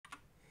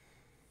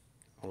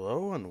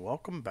Hello and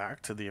welcome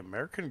back to the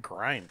American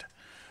Grind.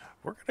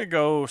 We're gonna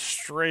go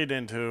straight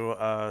into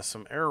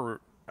some air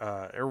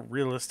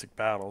realistic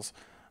battles.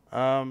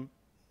 Um,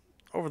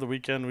 Over the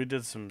weekend, we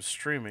did some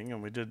streaming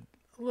and we did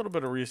a little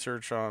bit of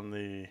research on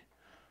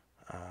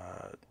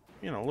uh,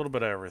 a little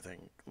bit of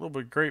everything. A little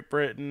bit of Great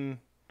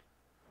Britain,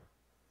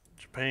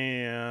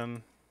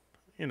 Japan.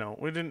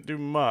 We didn't do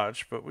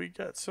much, but we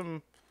got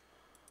some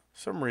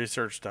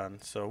research done.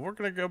 So we're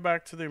gonna go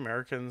back to the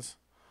Americans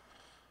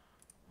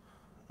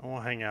and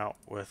we'll hang out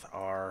with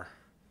our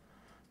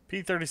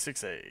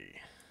P-36A.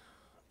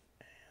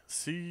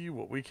 See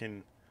what we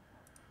can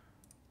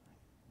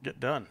get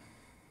done.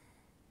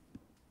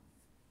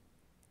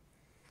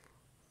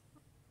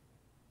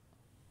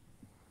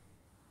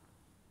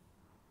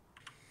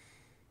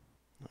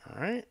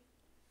 All right.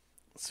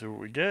 Let's see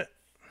what we get.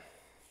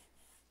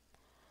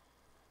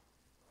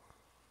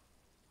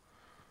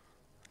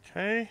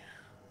 Okay.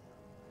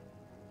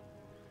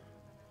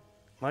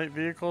 Light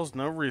vehicles,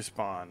 no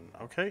respawn.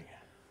 Okay.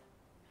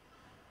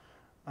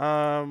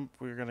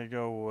 We're gonna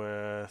go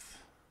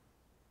with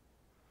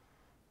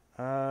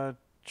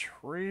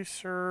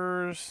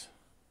tracers,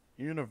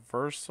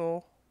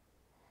 universal.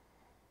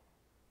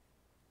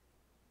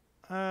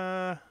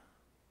 Uh,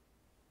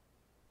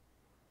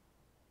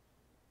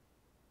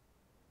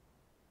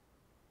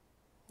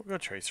 we'll go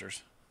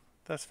tracers.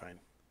 That's fine.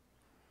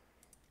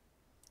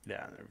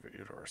 Yeah, they're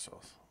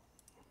universals.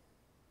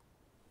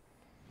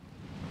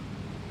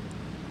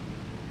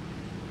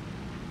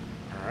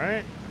 All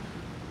right.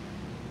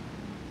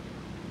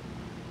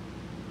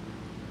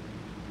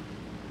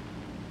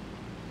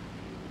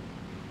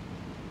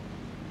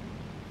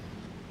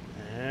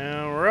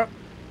 And we're up.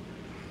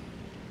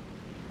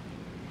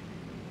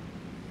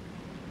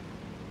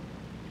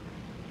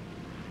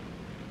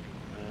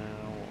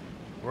 And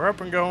we're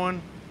up and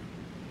going.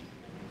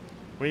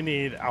 We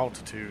need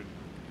altitude.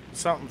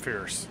 Something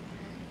fierce.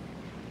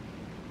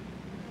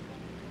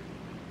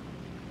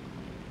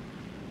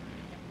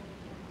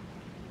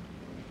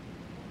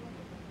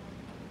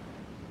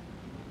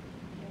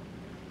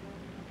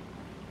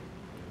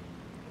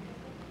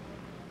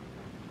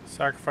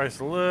 Sacrifice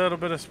a little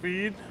bit of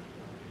speed.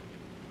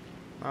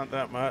 Not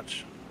that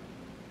much.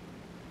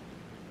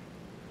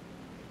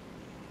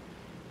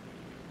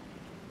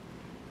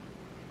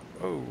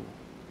 Oh.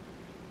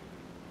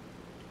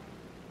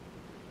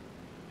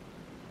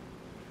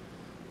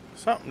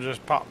 Something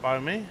just popped by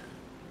me.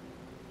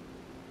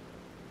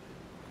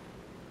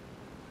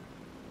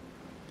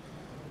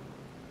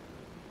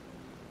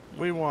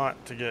 We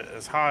want to get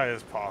as high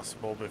as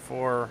possible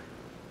before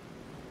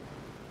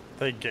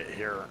they get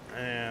here,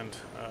 and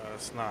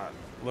it's not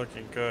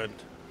looking good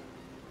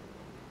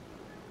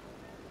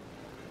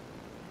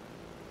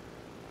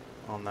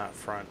on that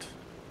front.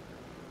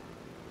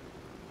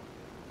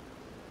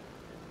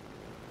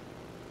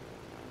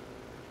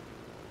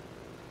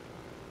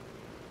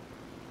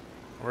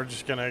 We're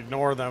just gonna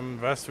ignore them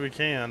the best we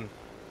can.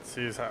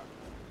 See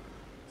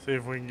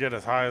if we can get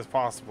as high as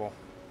possible.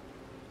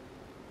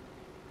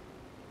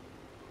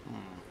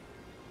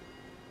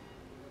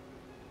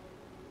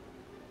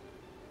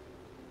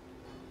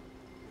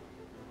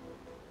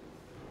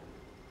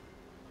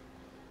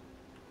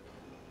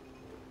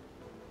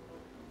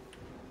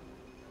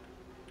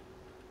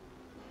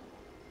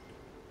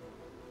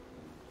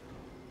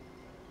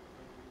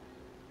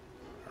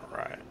 All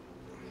right.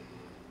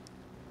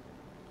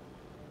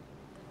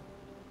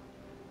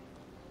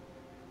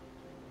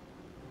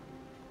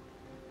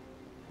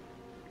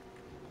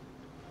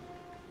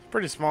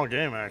 Pretty small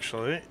game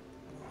actually,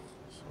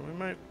 so we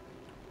might.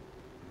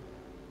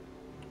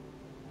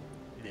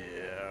 Yeah,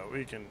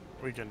 we can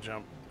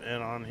jump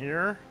in on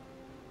here.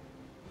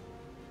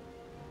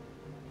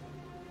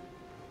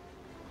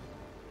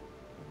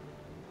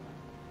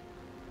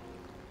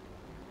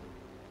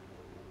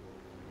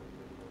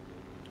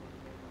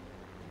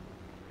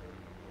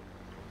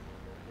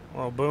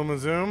 Well, boom and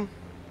zoom.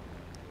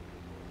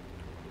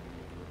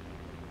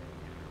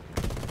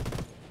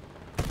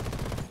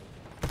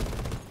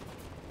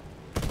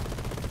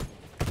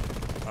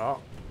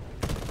 Oh.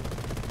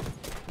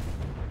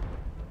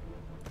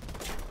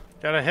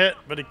 Got a hit,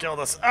 but he killed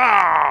us.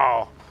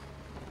 Oh!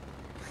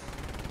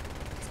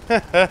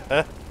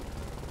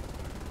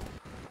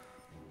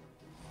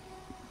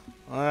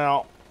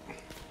 Well.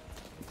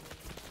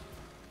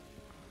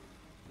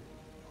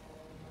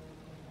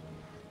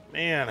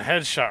 Man,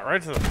 headshot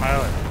right to the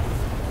pilot.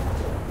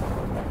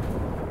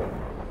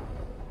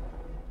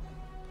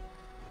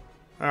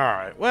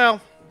 Alright,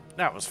 well,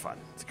 that was fun.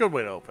 It's a good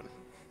way to open.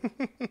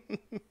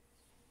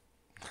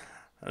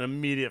 An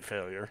immediate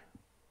failure.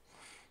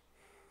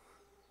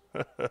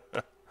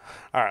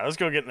 Alright, let's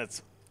go get in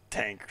its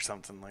tank or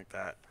something like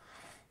that.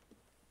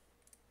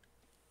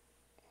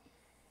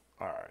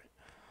 Alright.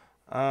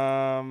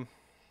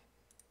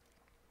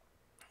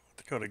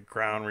 Let's go to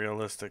ground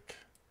realistic.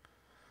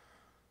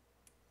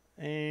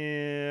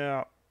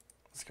 Yeah.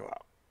 Let's go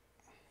out.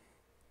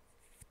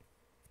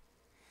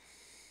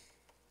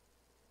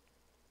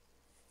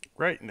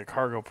 Right into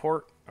cargo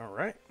port.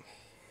 Alright.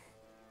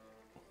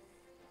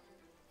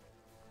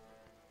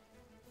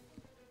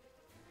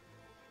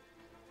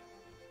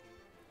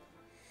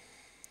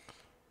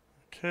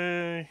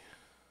 Okay.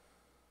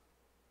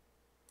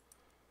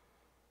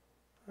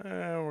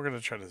 We're gonna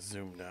try to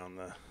zoom down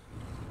the...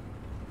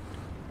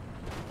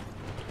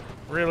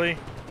 Really?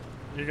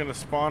 You're gonna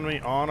spawn me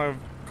on a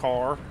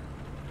car?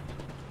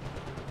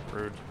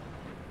 Rude.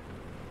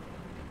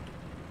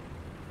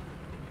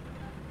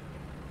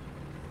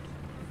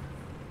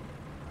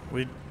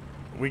 We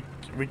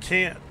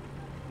can't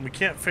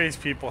face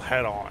people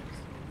head on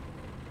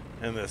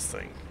in this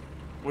thing.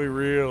 We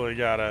really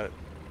gotta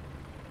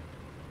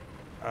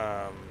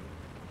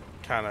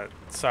kind of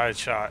side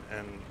shot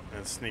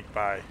and sneak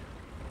by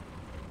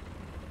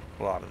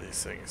a lot of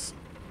these things.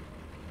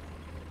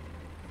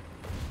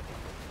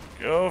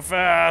 Go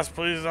fast,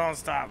 please don't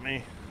stop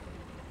me.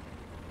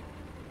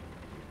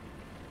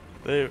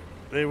 They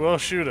will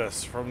shoot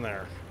us from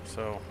there,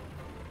 so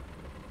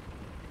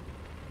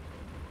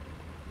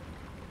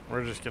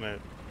we're just gonna...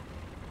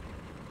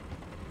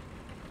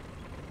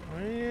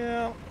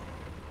 Well...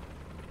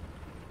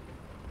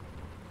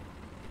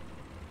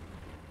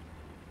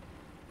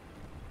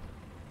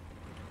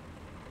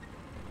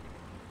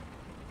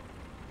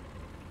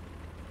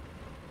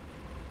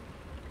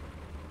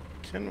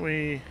 Can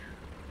we...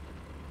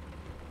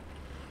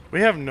 We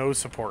have no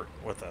support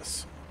with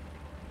us.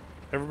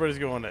 Everybody's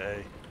going to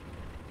A.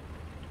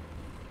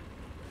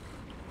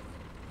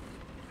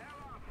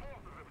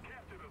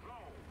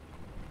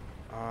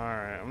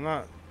 Alright, I'm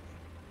not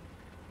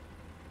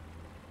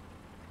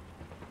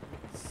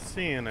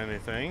seeing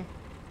anything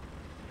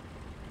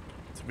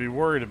to be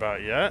worried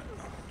about yet.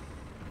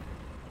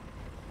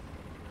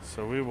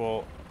 So we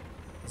will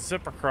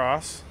zip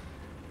across.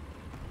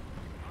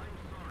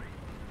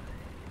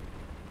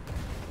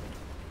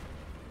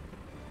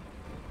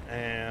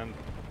 And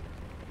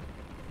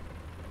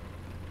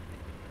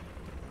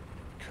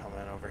come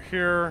in over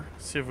here,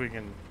 see if we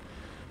can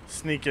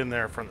sneak in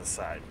there from the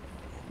side.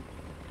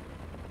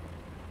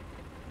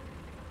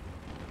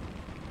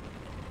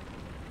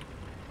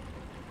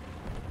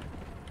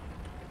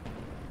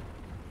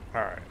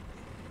 Alright.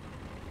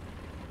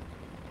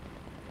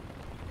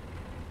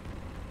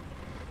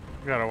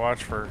 We gotta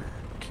watch for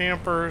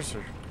campers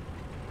or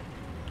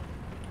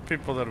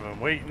people that have been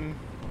waiting.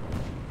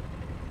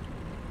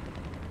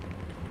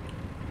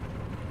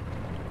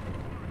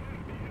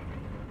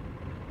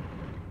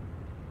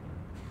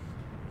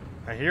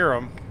 I hear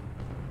him.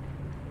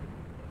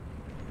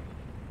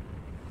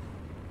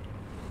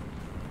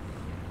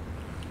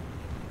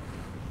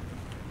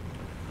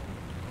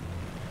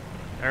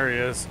 There he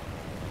is.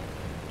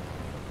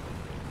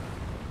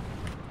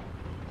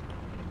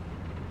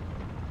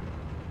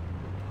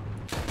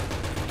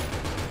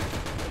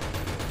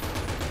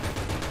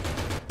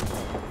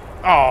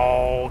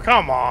 Oh,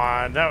 come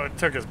on. That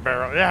took his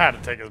barrel. It had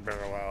to take his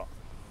barrel out.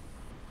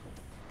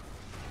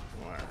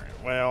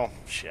 Alright, well,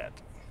 shit.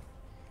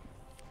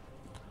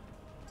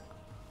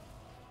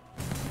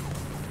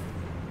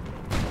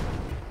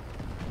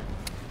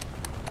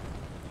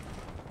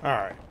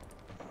 Alright.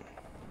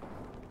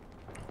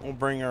 We'll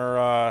bring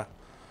our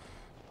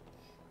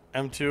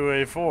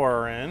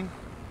M2A4 in.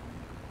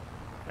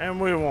 And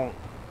we won't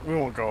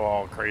go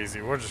all crazy.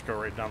 We'll just go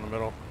right down the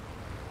middle.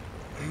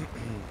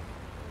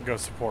 Go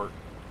support.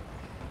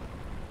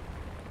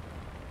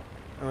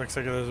 It looks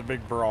like there's a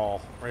big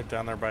brawl right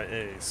down there by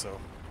A, so.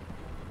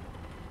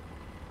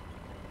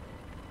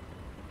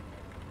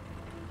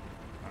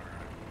 Alright.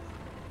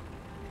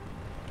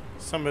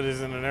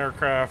 Somebody's in an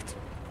aircraft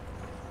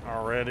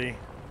already.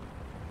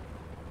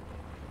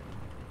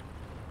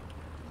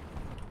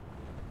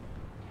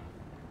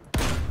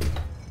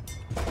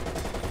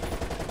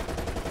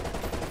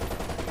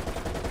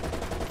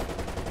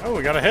 Oh,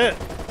 we got a hit.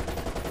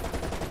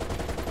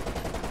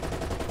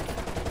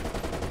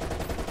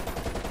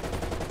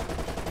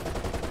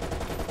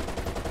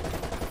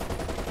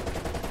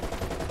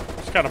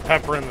 Just got a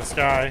pepper in the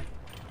sky.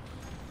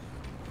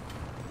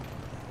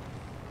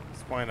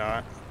 Why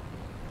not?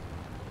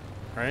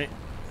 Right?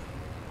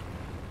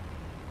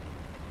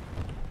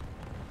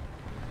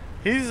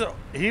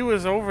 He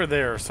was over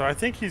there, so I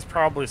think he's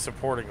probably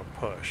supporting a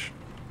push.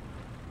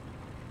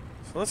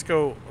 So let's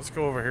go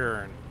over here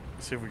and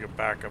see if we can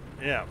back up.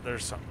 Yeah,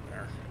 there's something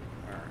there.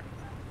 Alright.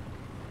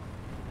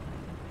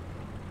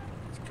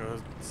 Let's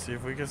go see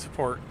if we can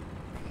support.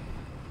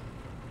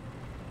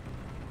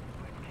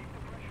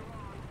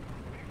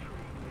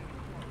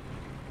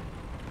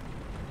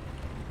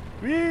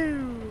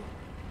 Woo!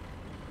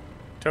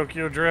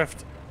 Tokyo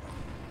Drift.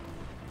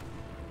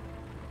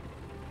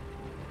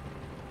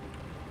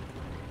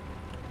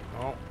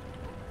 Oh.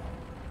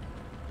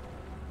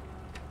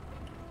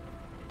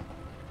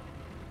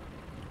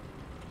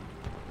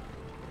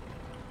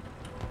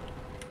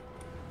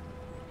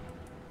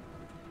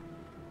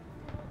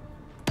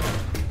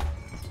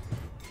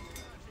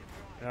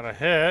 Got a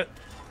hit.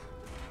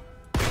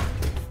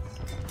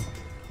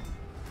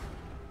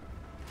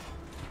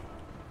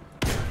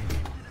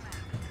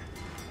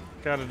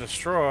 Got to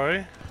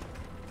destroy.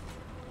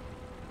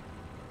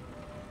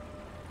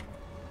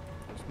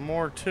 There's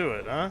more to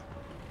it, huh?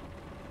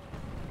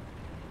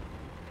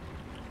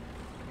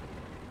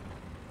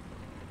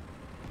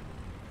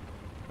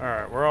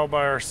 Alright, we're all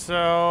by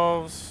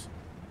ourselves.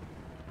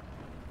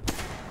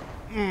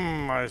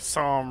 I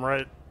saw him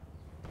right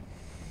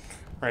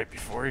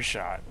before he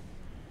shot.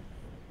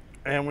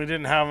 And we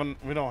don't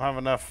have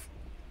enough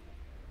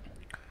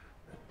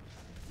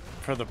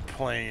for the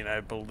plane, I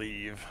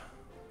believe.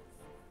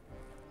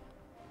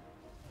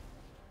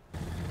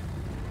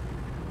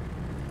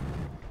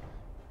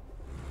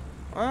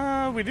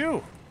 We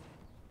do.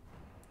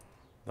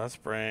 Let's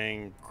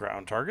bring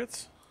ground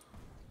targets.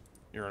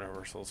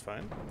 Universal is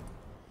fine.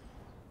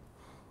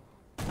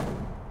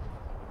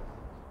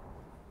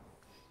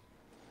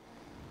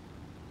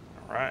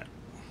 Alright.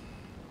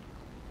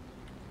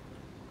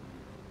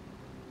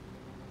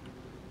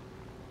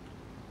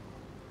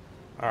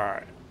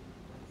 Alright.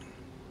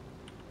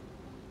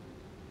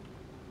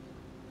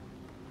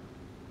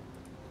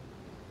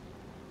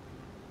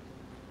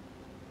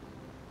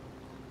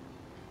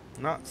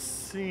 Not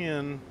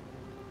seeing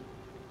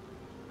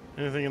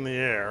anything in the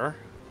air.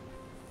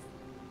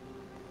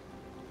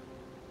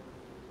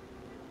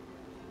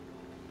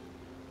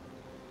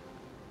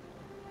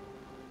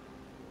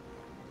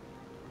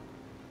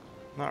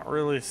 Not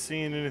really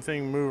seeing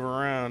anything move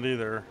around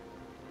either.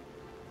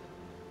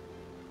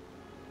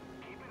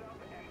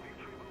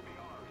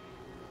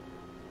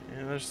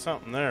 Yeah, there's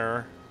something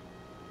there.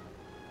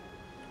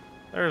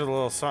 There's a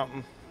little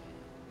something.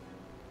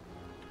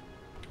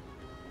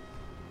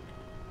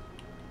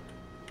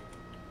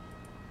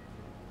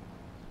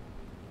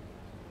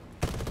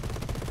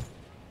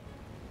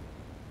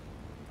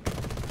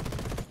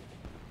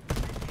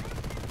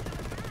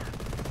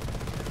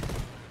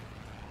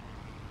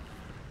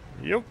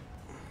 Yep.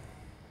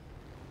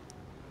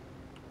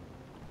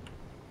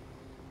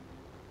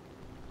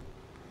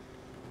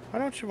 Why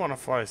don't you want to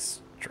fly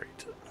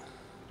straight?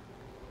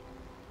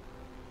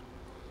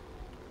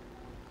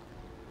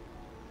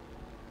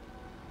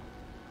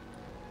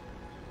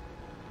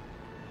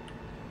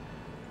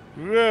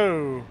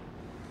 Whoa!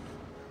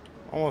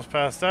 Almost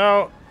passed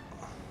out.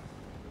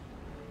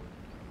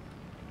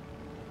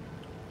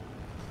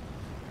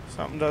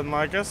 Something doesn't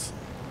like us.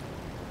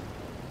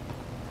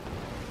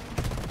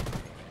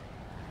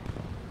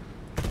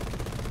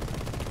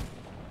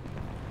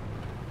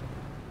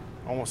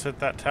 Almost hit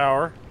that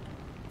tower.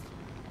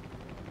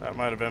 That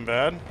might have been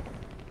bad.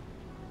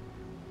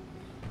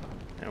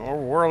 And we're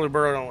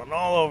whirly-burling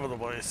all over the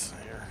place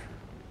here.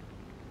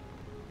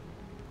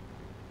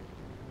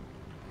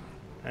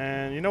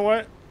 And you know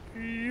what?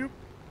 Yep.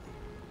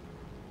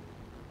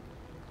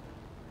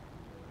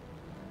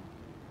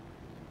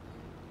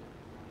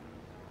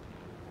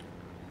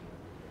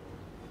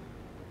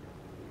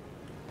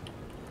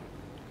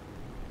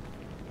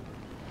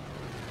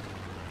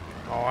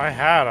 Oh, I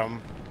had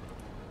him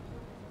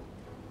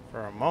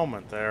for a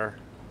moment there.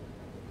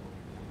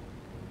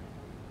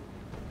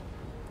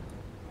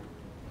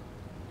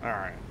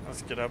 Alright,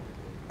 let's get up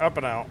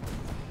and out.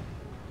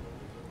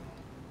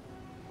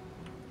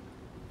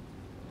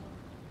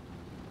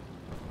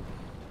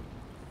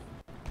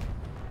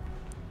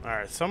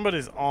 Alright,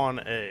 somebody's on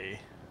A.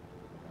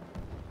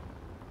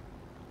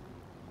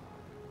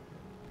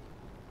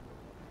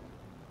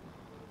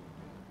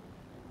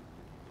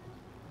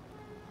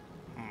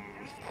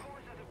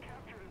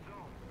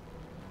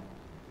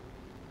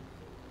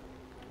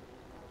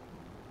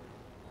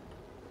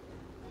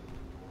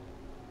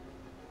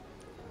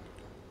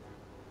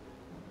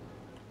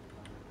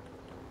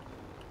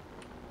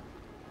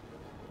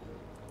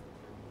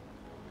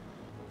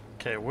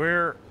 Okay,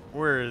 where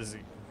is he?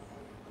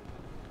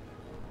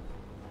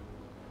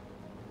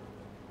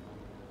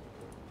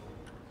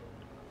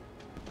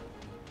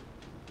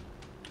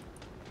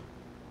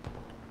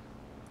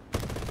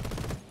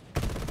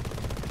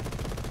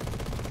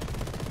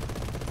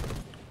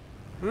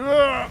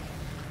 Ugh!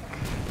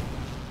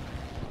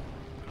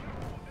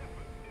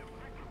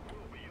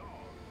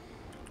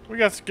 We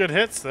got some good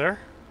hits there.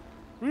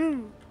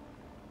 Woo!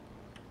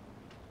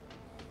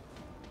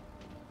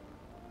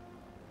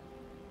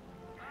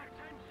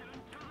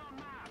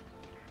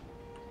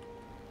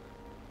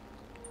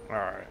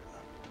 Alright.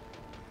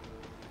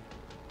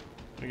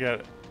 We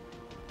got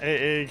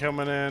AA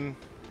coming in.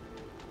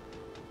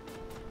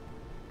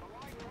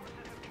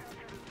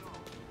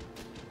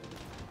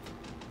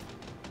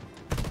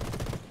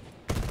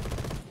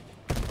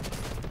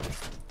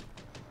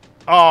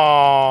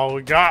 Oh,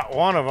 we got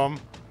one of them.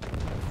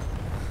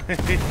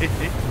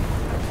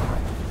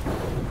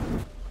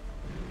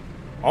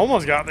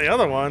 Almost got the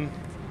other one.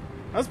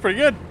 That's pretty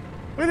good.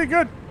 We did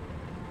good.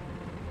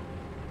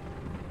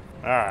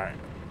 Alright.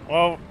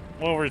 Well,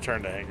 we'll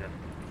return to hangar.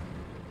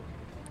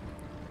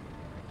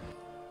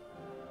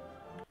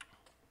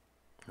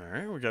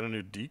 Alright, we got a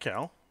new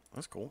decal.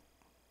 That's cool.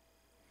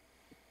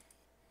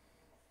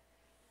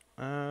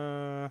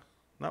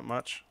 Not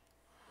much.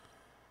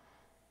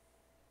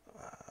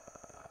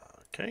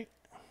 Okay.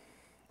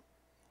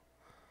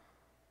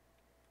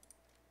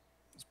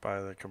 Let's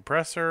buy the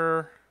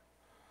compressor.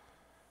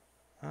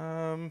 I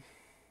don't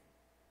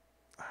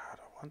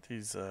want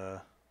these, yeah,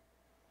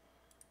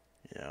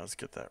 let's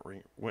get that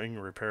wing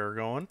repair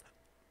going.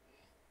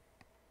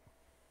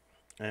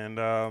 And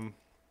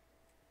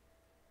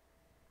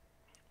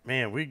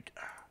man, we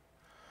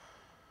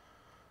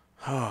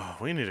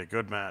need a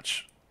good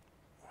match.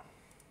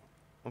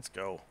 Let's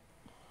go.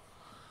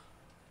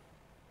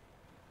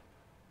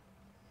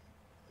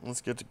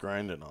 Let's get to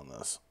grinding on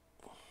this.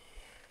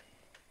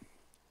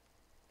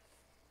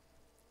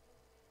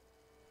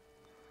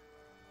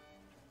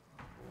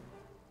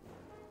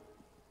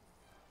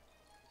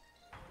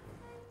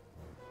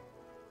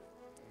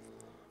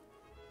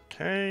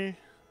 Okay.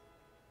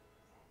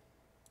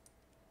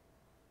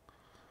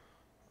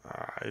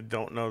 I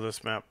don't know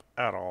this map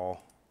at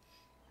all.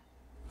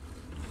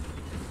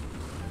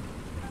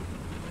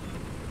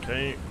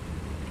 Okay.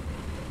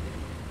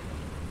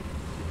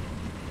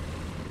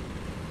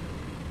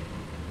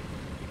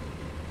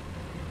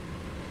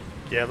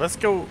 Yeah, let's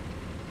go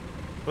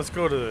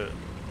to the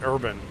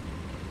urban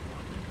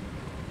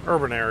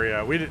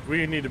area.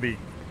 We need to be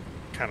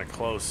kind of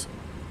close.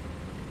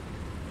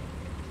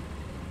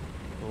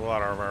 A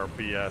lot of our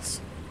BS.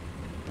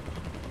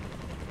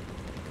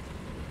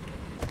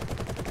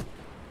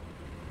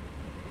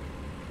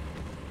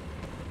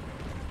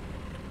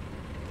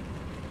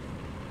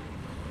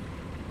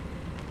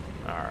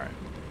 Alright.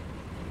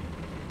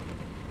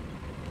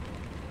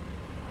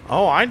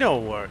 Oh, I know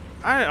what.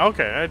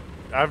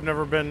 I've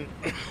never been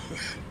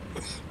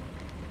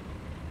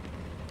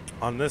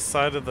on this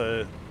side of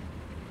the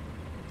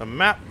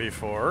map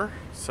before,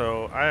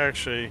 so I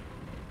actually.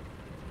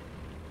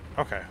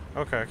 Okay.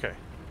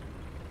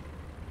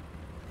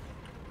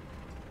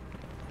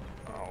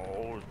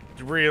 Oh,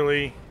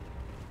 really?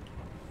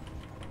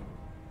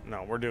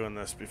 No, we're doing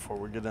this before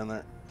we get in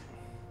there.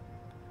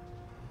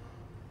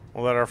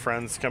 We'll let our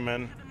friends come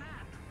in.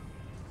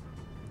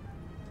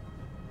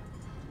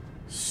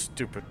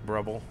 Stupid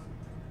brubble.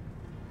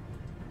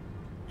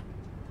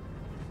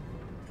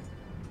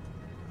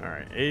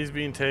 Alright, A's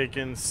being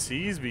taken,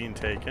 C's being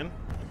taken.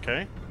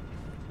 Okay.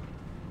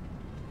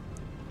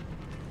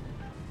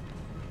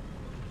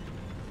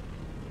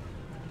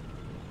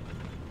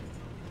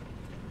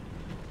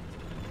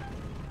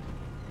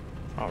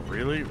 Oh,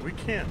 really? We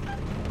can't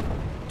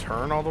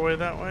turn all the way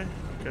that way?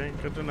 Okay,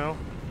 good to know.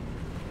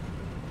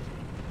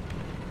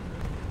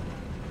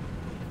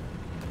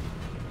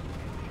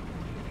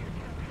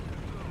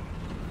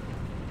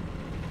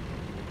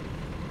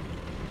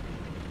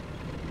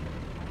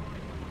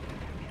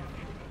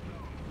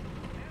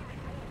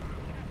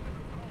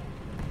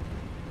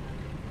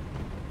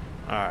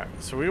 Alright,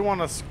 so we want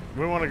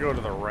to go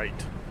to the right.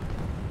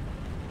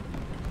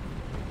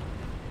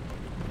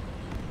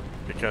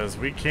 Because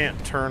we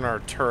can't turn our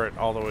turret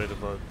all the way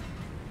to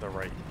the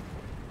right.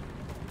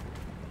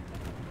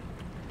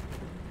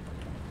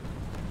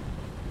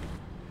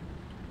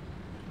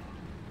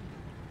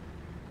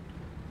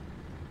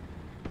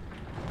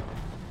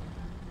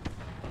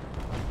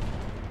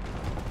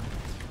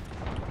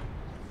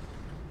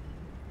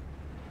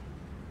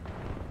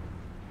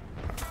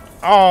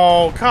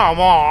 Oh, come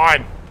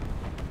on!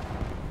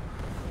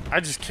 I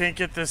just can't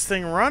get this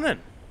thing running.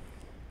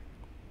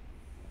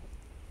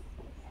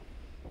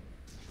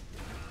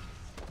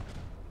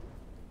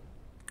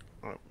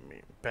 I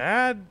mean,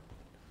 bad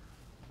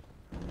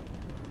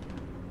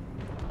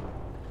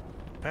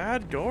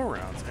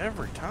go-arounds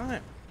every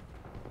time.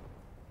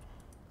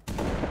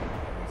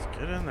 Let's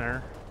get in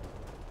there.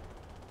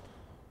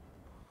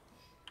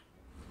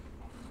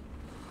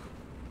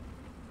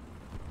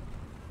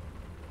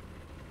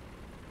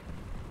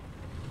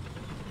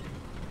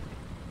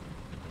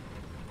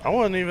 I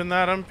wasn't even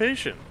that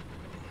impatient.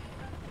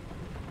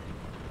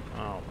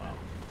 Oh, wow.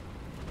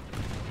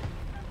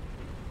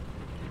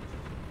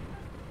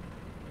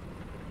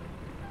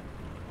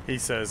 He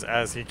says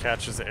as he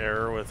catches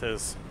error with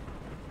his...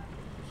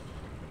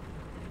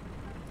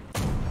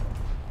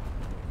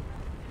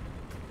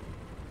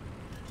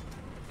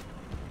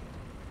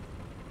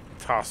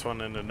 Toss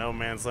one into no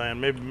man's land.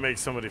 Maybe make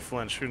somebody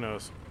flinch. Who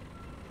knows?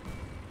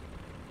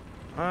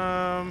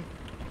 Yeah,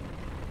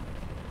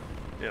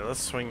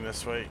 let's swing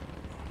this way.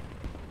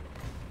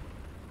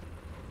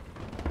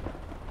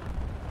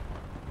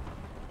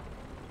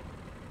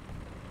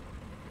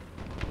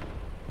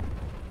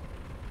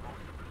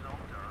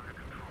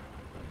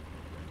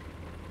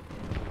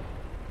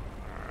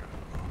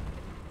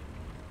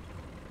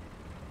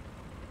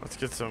 Let's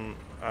get some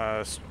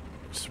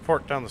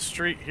support down the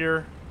street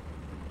here.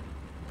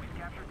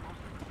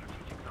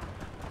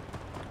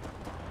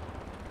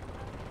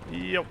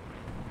 Yep.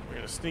 We're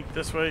gonna sneak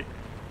this way.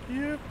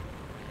 Yep.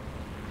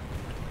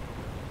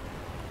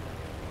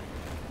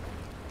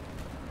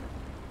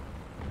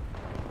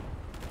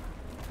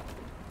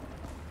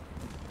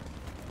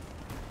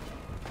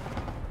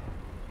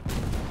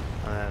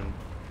 And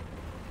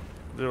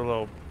do a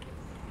little.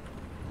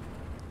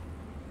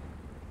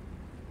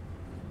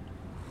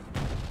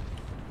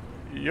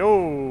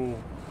 Yo.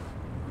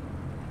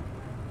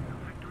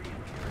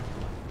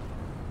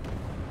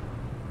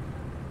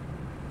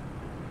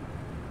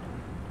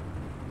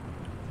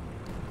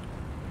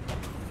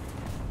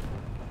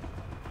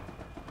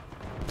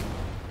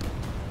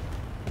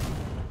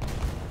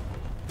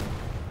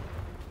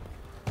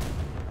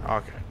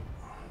 Okay.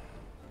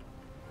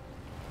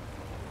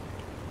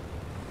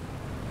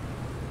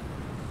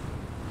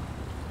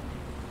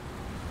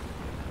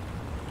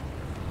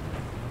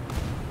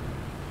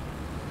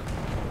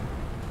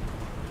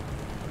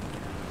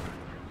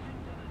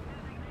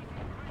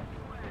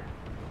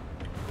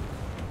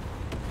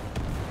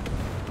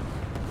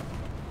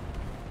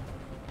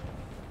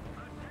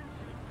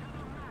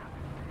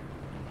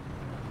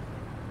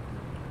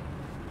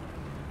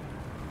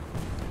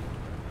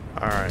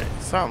 Alright,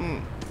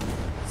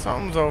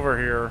 something's over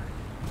here.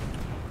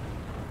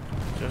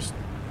 Just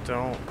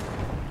don't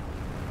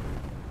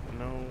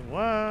know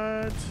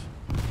what.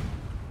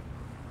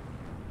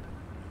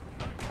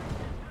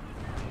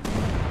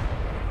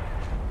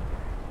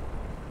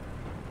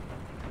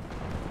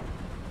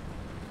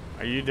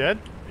 Are you dead?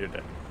 You're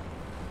dead.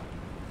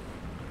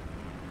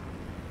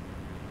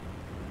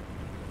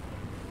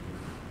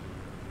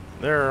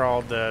 They're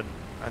all dead.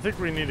 I think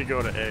we need to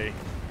go to A.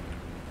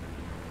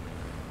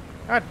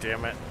 God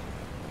damn it.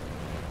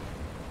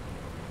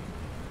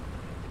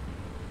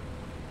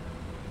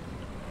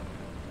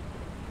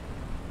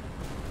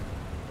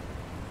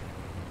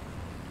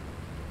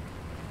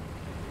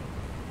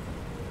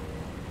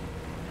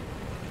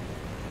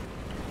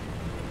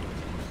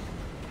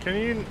 Can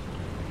you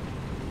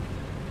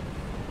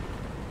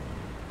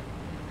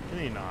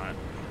not?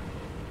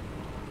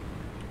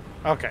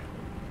 Okay.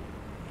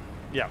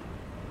 Yeah.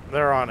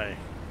 They're on A.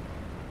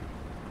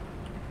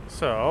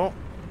 So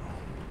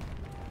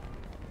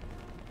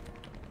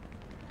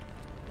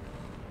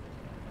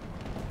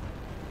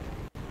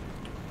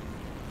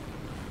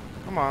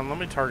come on, let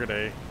me target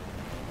A.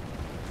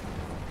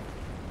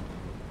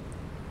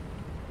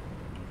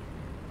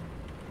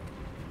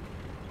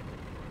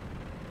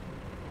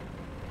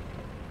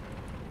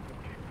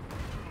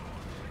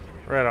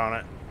 Right on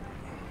it.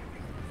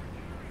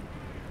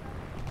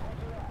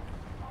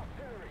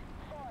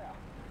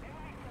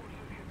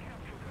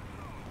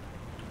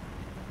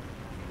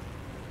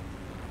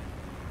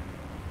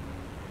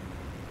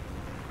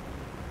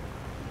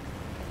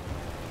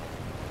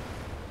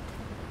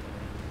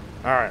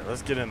 Alright,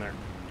 let's get in there.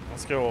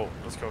 Let's go.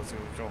 Let's go. Let's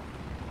go.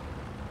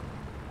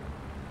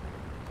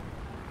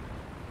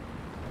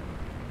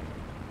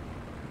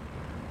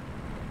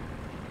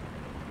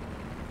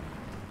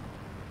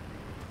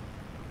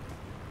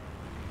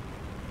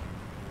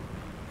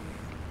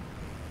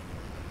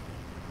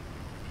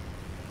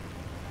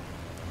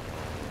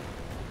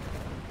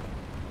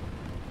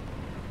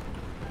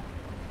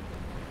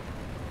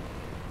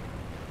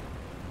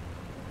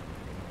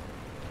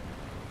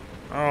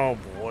 Oh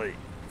boy.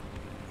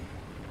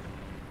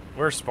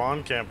 We're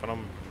spawn camping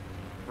them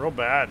real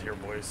bad here,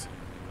 boys.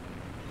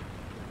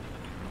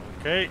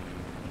 Okay.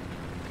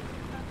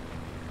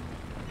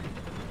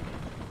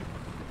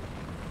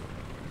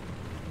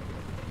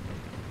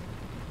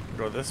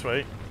 Go this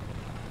way.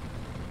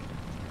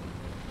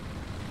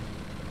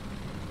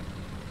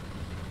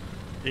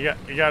 You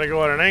got to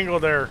go at an angle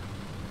there,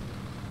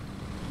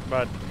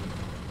 bud.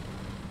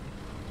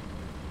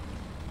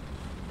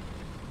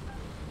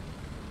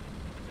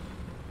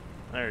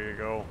 There you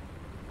go.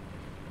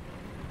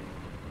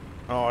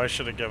 Oh, I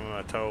should have given him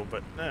a tow,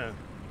 but I'm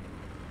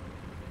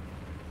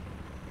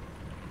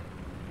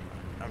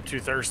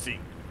too thirsty.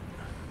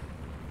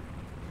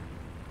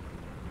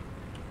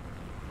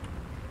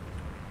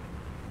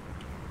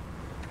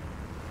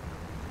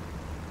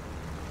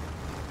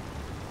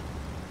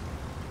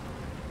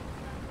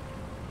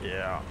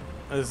 Yeah,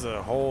 this is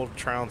a whole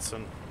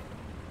trouncing.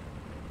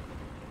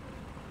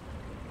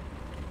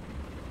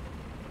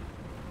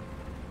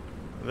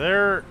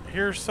 They're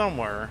here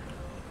somewhere.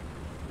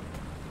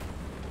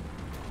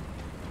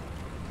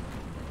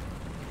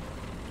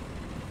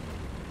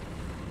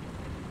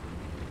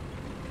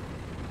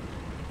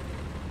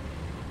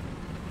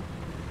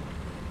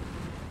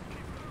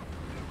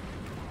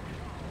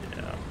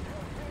 Yeah.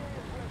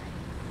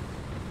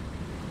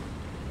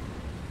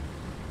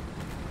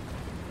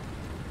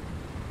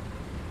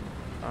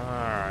 All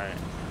right.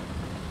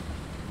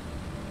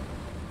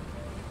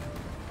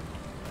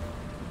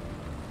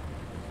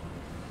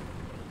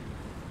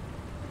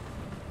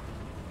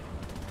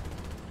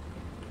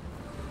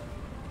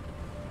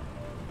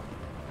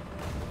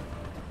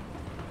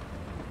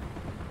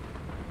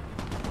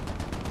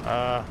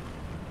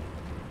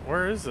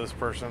 Where is this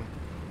person?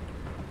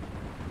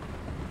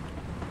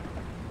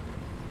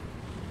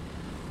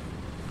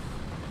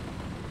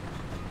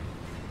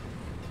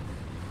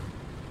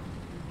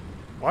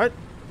 What?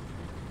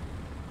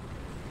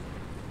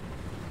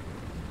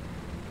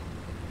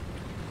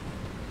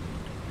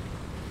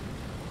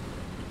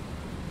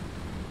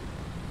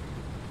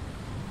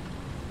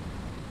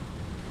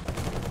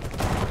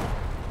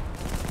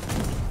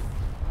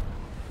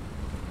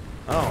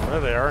 Oh, there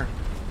they are.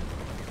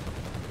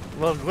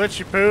 Little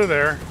glitchy poo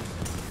there.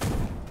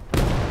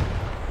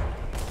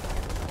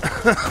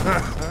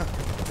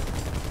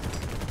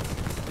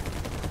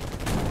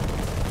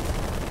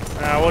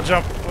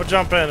 We'll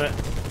jump in it.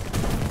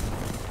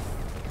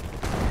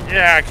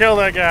 Yeah, kill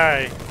that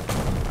guy.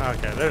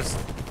 Okay, there's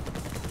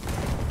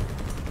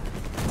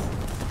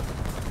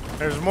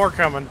There's more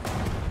coming,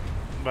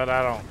 but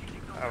I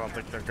don't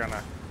think they're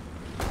gonna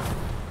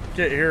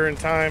get here in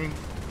time.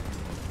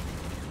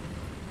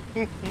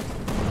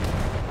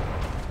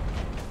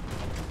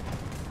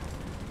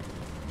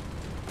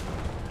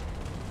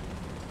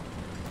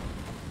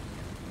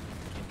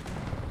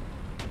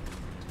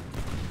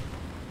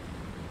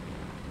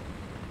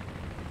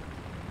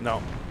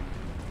 No.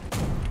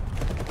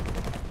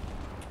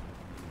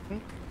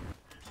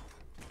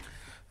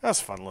 That's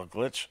a fun little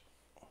glitch.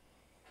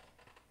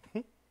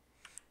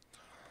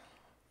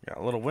 Got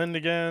a little wind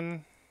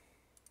again.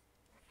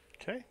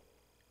 Okay.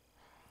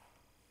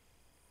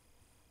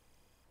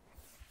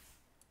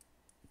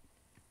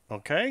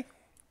 Okay.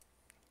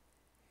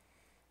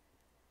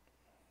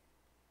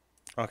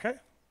 Okay.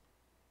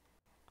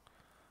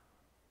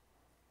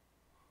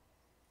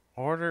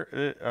 Order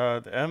it,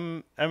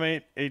 the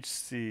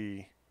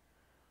M8HC.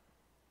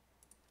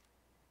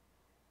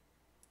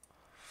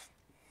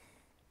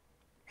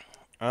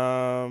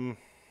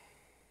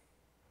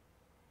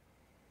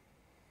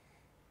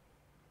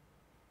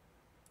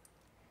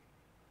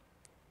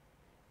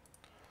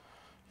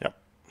 Yep.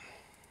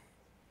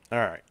 All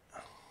right.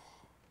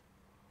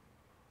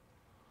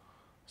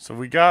 So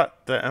we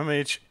got the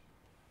MH.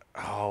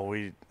 Oh,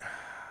 we.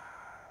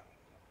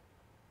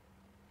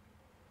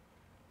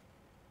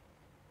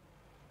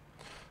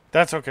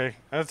 That's okay.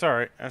 That's all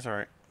right. That's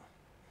all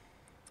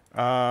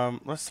right.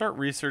 Let's start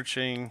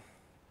researching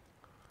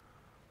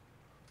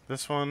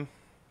this one.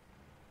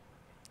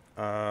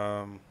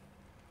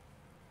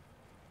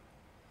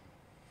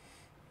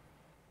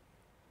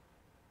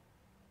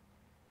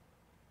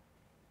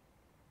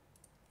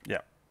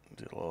 Yeah,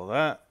 do a little of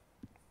that.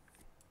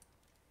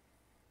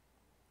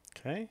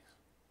 Okay.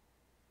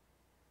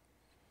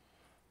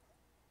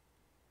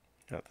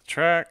 Got the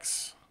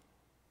tracks.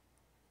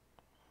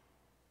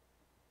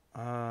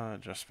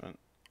 Adjustment.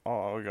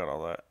 Oh, we got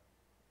all that.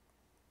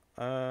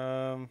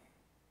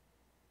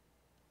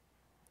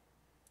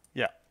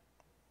 Yeah.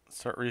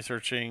 Start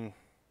researching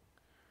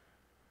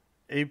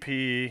AP.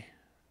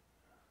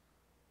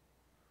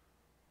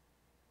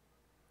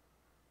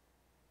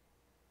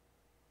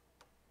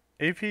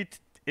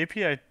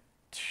 API.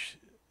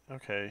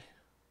 Okay.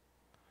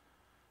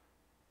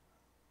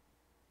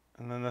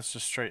 And then that's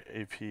just straight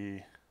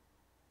AP.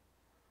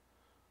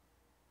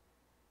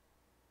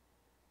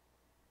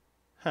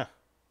 Huh.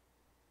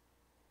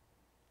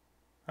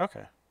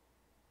 Okay.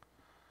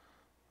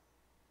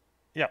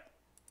 Yep.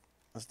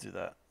 Let's do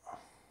that.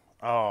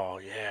 Oh,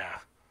 yeah.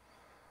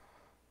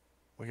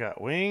 We got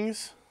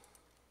wings.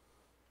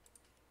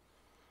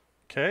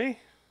 Okay.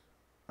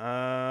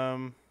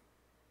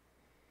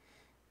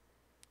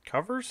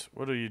 Covers?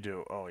 What do you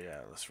do? Oh, yeah.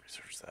 Let's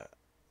research that.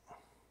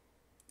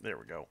 There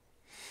we go.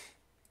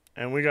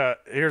 And we got,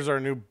 here's our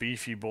new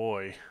beefy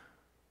boy.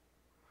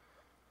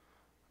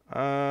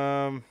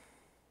 All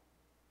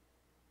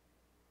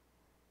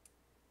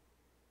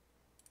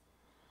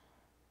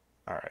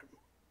right.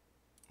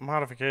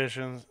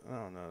 Modifications.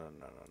 Oh, no.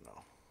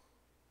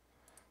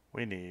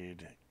 We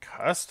need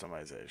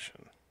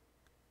customization.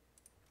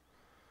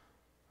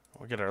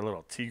 We'll get our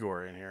little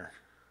Tigor in here.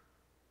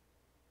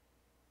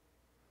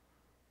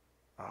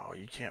 Oh,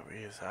 you can't be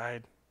his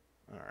hide.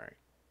 All right.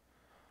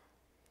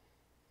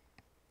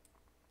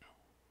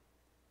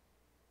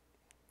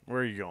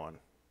 Where are you going?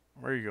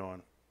 Where are you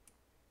going?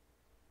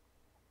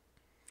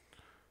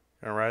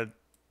 Gonna ride,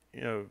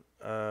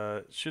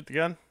 shoot the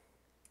gun?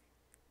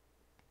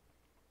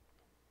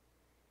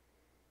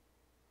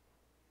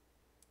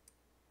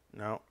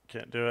 No,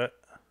 can't do it.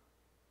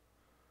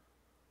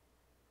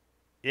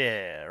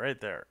 Yeah,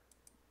 right there.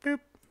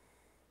 Boop.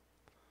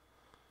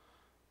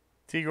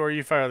 Tigor,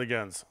 you fire the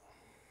guns.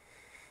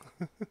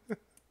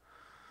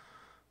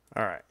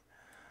 All right.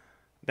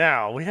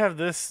 Now, we have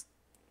this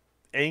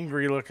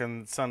angry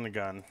looking sun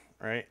gun,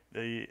 right?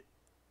 The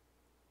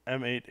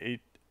M8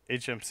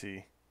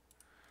 HMC.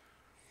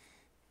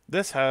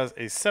 This has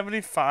a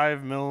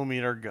 75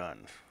 millimeter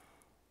gun.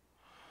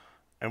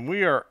 And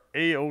we are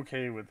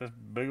A-okay with this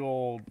big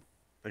old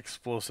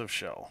explosive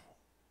shell.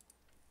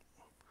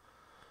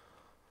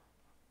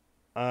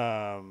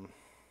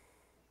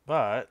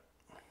 But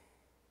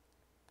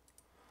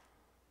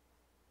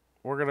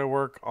we're going to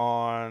work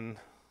on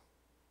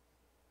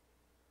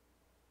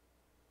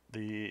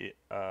the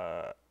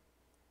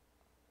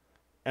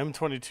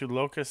M22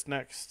 Locust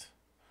next.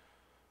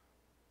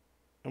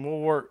 And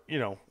we'll work,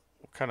 we'll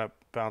kind of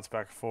bounce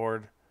back and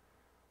forward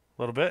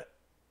a little bit.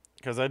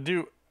 Because I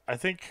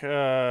think,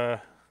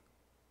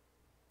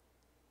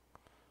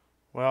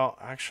 well,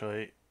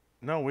 actually,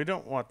 no, we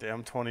don't want the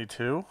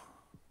M22.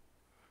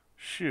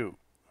 Shoot.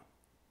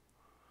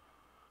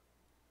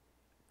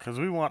 Because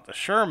we want the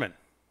Sherman.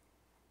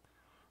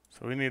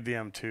 So we need the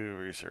M2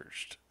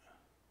 researched.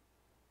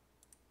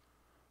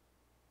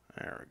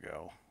 There we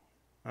go.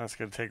 That's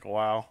going to take a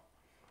while.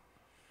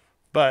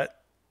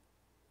 But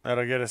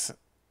that'll get us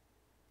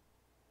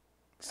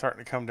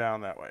starting to come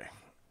down that way.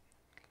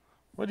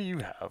 What do you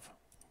have?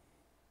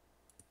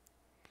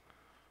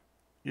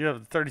 You have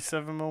the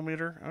 37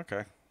 millimeter?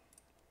 Okay.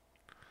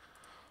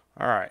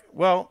 All right.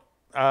 Well,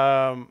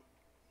 I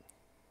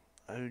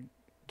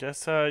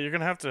guess you're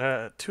gonna have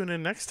to tune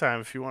in next time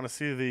if you want to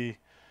see the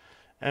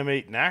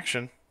M8 in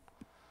action.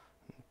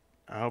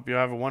 I hope you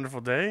have a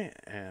wonderful day,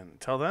 and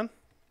until then,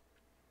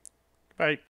 bye.